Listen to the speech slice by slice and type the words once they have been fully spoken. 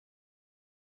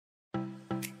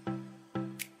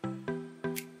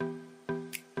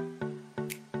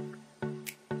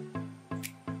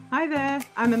Hi there,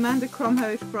 I'm Amanda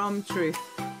Cromhost from Truth.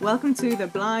 Welcome to the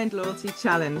Blind Loyalty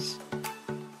Challenge.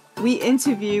 We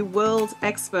interview world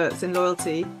experts in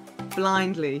loyalty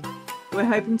blindly. We're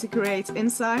hoping to create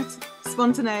insight,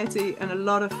 spontaneity, and a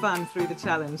lot of fun through the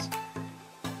challenge.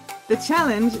 The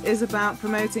challenge is about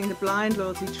promoting the blind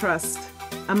loyalty trust,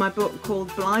 and my book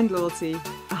called Blind Loyalty,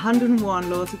 101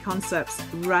 Loyalty Concepts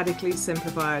Radically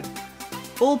Simplified.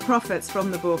 All profits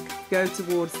from the book go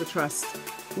towards the trust.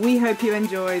 We hope you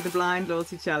enjoy the Blind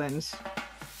Loyalty Challenge.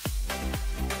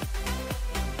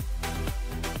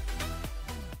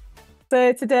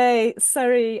 So today,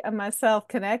 Suri and myself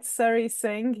connect. Suri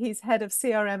Singh, he's head of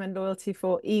CRM and loyalty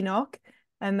for Enoch,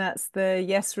 and that's the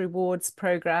Yes Rewards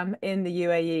program in the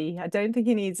UAE. I don't think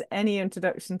he needs any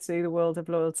introduction to the world of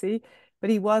loyalty, but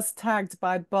he was tagged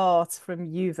by Bart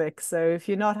from UVic. So if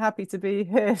you're not happy to be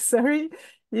here, Suri,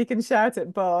 you can shout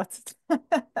at Bart.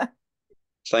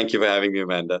 Thank you for having me,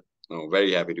 Amanda. Oh,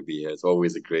 very happy to be here. It's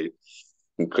always a great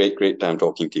time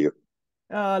talking to you.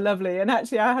 Oh, lovely. And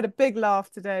actually, I had a big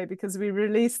laugh today because we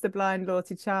released the Blind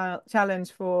Loyalty Challenge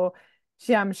for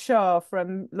Shyam Shah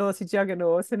from Loyalty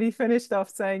Juggernaut. And he finished off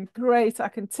saying, Great, I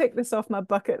can tick this off my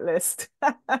bucket list.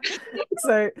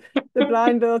 So the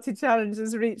Blind Loyalty Challenge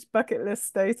has reached bucket list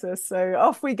status. So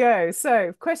off we go.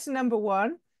 So, question number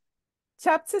one.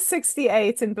 Chapter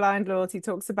 68 in Blind Loyalty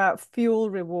talks about fuel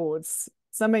rewards,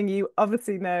 something you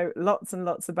obviously know lots and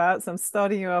lots about. So I'm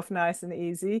starting you off nice and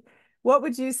easy. What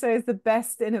would you say is the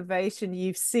best innovation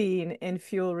you've seen in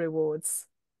fuel rewards?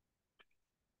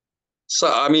 So,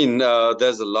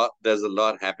 there's a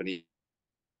lot happening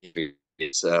when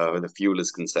the fuel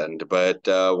is concerned. But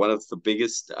one of the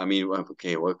biggest,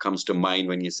 okay, what comes to mind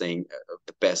when you're saying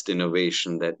the best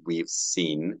innovation that we've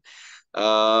seen?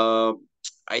 Uh,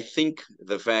 I think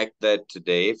the fact that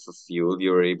today for fuel,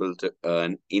 you're able to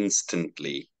earn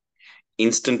instantly.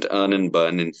 Instant earn and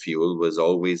burn in fuel was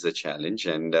always a challenge,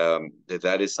 and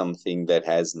that is something that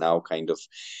has now kind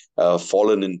of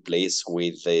fallen in place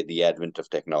with the advent of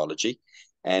technology.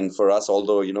 And for us,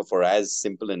 although for as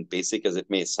simple and basic as it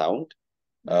may sound,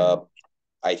 uh, Mm.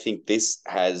 I think this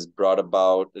has brought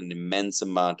about an immense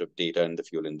amount of data in the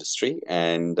fuel industry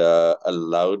and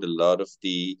allowed a lot of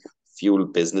the fuel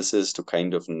businesses to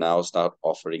kind of now start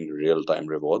offering real-time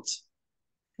rewards.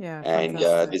 Yeah, And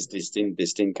fantastic.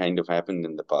 this didn't kind of happen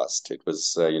in the past. It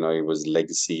was it was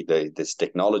legacy. This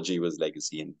technology was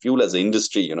legacy, and fuel as an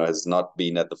industry has not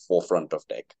been at the forefront of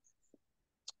tech.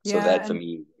 So Yeah, that for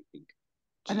me, I think.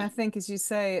 and I think, as you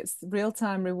say, it's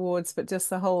real-time rewards, but just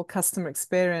the whole customer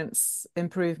experience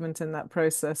improvement in that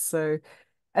process. So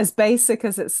as basic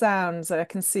as it sounds, I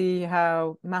can see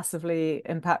how massively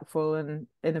impactful and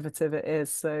innovative it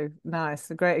is. So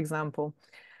nice, a great example.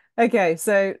 Okay,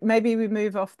 so maybe we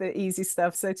move off the easy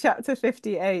stuff. So chapter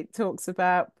 58 talks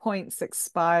about points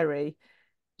expiry.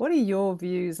 What are your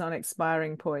views on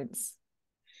expiring points?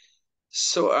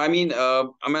 So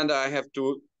Amanda, I have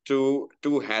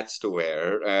two hats to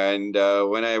wear, and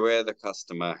when I wear the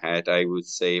customer hat, I would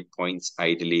say points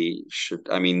ideally should.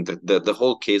 I mean, the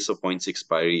whole case of points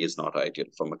expiry is not ideal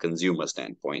from a consumer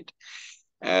standpoint.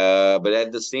 But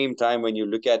at the same time, when you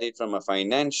look at it from a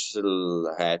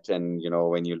financial hat, and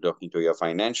when you're talking to your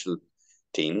financial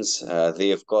teams,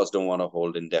 they of course don't want to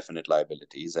hold indefinite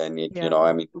liabilities, and Yeah.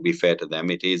 to be fair to them,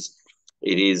 it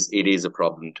is a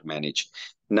problem to manage.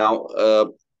 Now,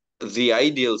 the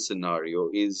ideal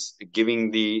scenario is giving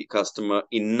the customer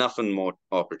enough and more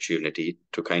opportunity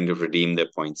to kind of redeem their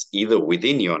points either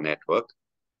within your network,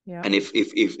 Yeah. and if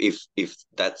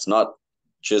that's not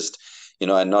just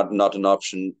and not an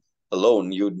option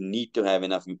alone, you need to have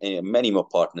enough many more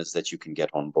partners that you can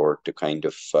get on board to kind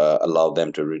of allow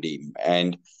them to redeem.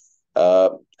 And uh,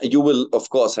 you will of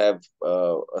course have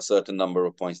a certain number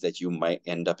of points that you might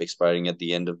end up expiring at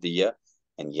the end of the year.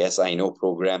 And yes, I know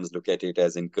programs look at it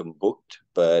as income booked,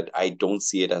 but I don't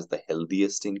see it as the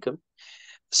healthiest income.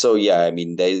 So yeah, I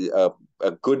mean there's a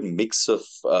good mix of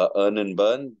earn and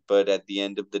burn, but at the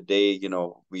end of the day,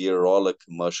 we are all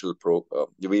commercial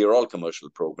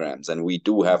programs, and we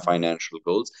do have Mhm. financial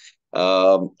goals.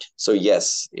 So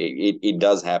yes, it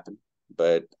does happen,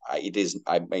 but I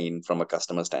mean, from a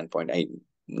customer standpoint, I'm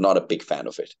not a big fan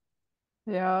of it.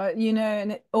 Yeah,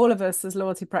 and all of us as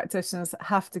loyalty practitioners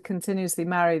have to continuously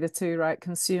marry the two, right?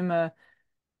 Consumer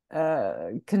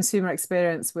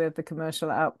experience with the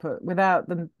commercial output. Without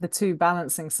the two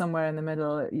balancing somewhere in the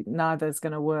middle, neither is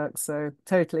going to work. So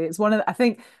totally, it's I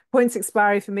think points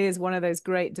expiry for me is one of those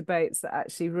great debates that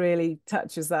actually really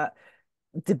touches that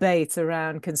debate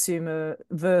around consumer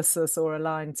versus or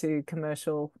aligned to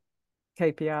commercial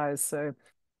KPIs. So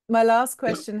My last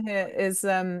question here is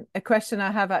a question I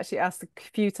have actually asked a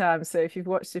few times. So if you've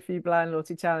watched a few Blind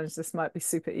Loyalty Challenge, this might be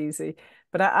super easy.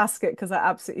 But I ask it because I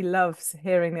absolutely love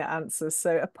hearing the answers.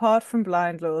 So apart from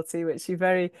Blind Loyalty, which you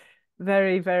very,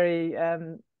 very, very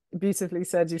beautifully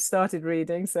said you started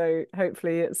reading, so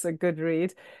hopefully it's a good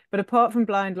read. But apart from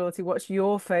Blind Loyalty, what's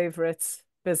your favorite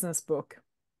business book?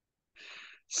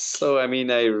 So, I mean,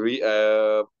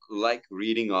 like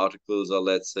reading articles, or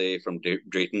let's say from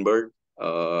Draytonberg,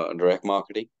 direct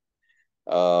marketing.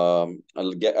 I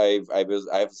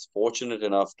was fortunate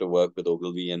enough to work with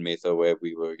Ogilvy and Mather, where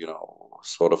we were,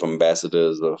 sort of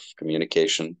ambassadors of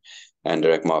communication and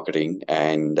direct marketing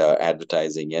and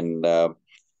advertising. And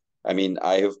I mean,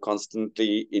 I have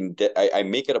constantly I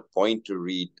make it a point to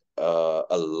read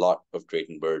a lot of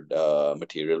Drayton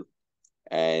material,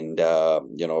 and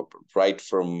right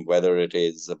from whether it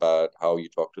is about how you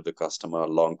talk to the customer,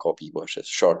 long copy versus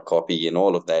short copy, and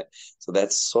all of that. So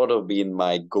that's sort of been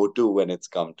my go-to when it's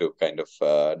come to kind of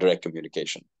direct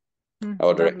communication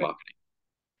or direct Lovely. marketing.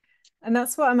 And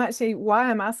that's what I'm actually why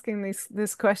I'm asking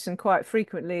this question quite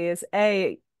frequently is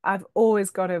I've always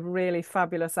got a really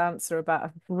fabulous answer about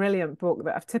a brilliant book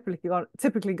that I've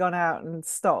typically gone out and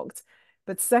stocked.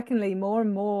 But secondly, more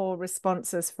and more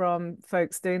responses from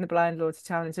folks doing the Blind Loyalty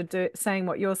Challenge are saying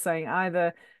what you're saying,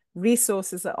 either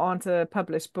resources that aren't a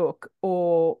published book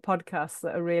or podcasts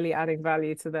that are really adding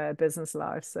value to their business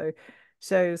life. So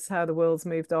shows how the world's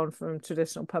moved on from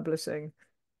traditional publishing.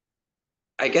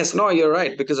 I guess no, you're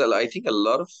right, because I think a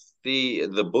lot of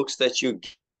the books that you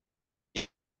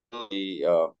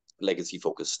legacy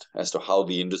focused as to how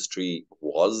the industry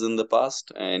was in the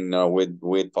past, and with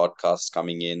podcasts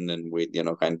coming in, and with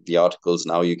kind of the articles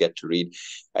now you get to read,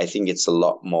 I think it's a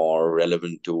lot more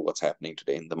relevant to what's happening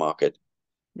today in the market.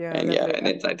 Yeah, And yeah, lovely. and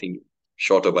it's, I think,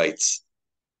 shorter bites.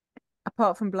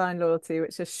 Apart from Blind Loyalty,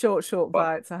 which is short, short But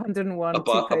bites, 101, two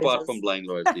apart from pages. blind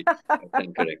loyalty, I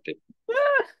stand corrected.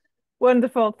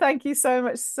 Wonderful. Thank you so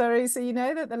much, Suri. So you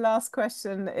know that the last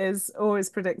question is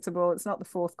always predictable. It's not the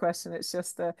fourth question. It's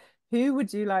just who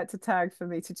would you like to tag for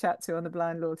me to chat to on the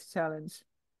Blind Loyalty Challenge?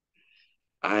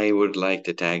 I would like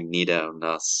to thank Nida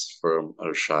Nas from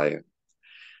Alshire.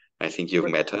 I think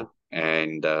you've met her, Wonderful.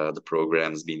 and the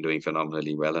program's been doing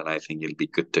phenomenally well, and I think it'll be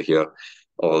good to hear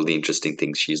all the interesting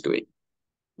things she's doing.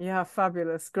 Yeah,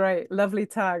 fabulous. Great. Lovely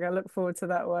tag. I look forward to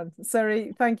that one.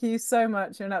 Suri, thank you so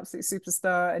much. You're an absolute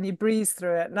superstar and you breezed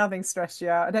through it. Nothing stressed you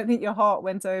out. I don't think your heart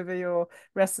went over your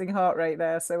resting heart rate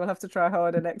there, so we'll have to try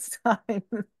harder next time.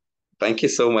 Thank you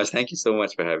so much. Thank you so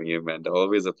much for having me, Amanda.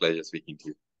 Always a pleasure speaking to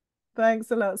you. Thanks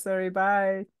a lot, Suri.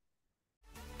 Bye.